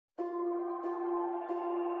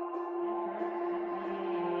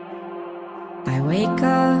I wake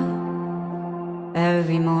up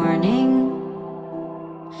every morning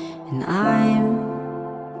and I'm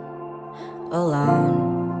alone.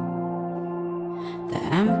 The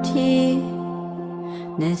emptiness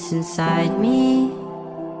inside me,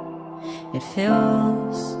 it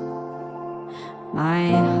fills my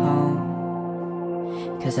home.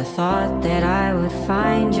 'Cause I thought that I would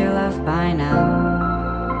find your love by now.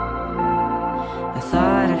 I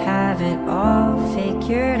thought I'd have it all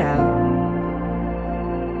figured out,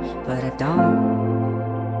 but I don't,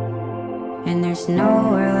 and there's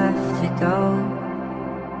nowhere left to go.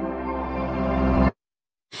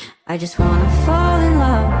 I just wanna fall in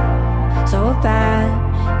love so bad.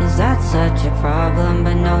 Is that such a problem?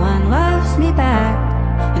 But no one loves me back,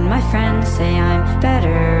 and my friends say I'm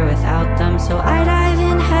better without them. So I dive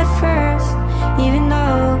in head first, even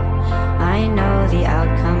though I know the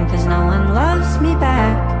outcome, 'cause no one loves me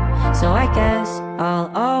back. So I guess I'll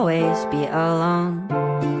always be alone.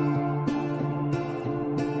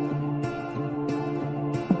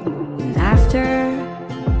 And after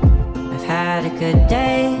I've had a good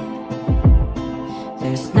day,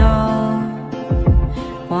 there's no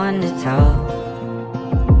one to tell.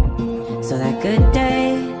 So that good day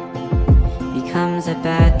becomes a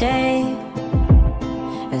bad day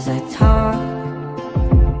as I talk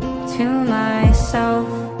to myself.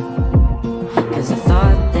 'Cause I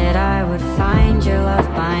thought that I would find your love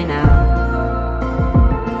by now.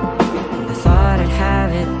 I thought I'd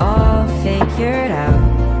have it all figured out,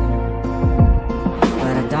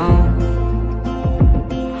 but I don't,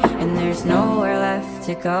 and there's nowhere left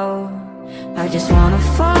to go. I just wanna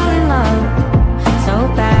fall in love so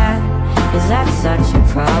bad. Is that such a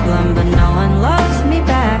problem? But no one loves me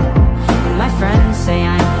back, and my friends say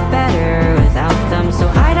I'm better without them. So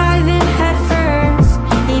I dive in head first,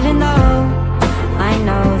 even though I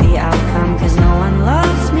know the outcome, 'cause no one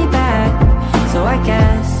loves me back. So I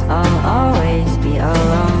guess I'll always be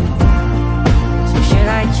alone. So should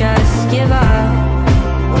I just give up,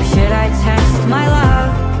 or should I test my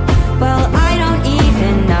luck? Well, I don't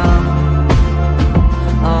even know.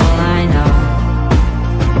 All I know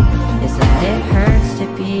is that it hurts to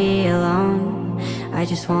be alone. I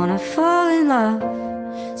just wanna fall in love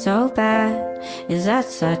so bad. Is that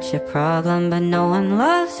such a problem? But no one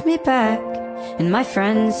loves me back, and my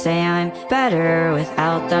friends say I'm better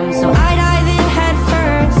without them. So I dive in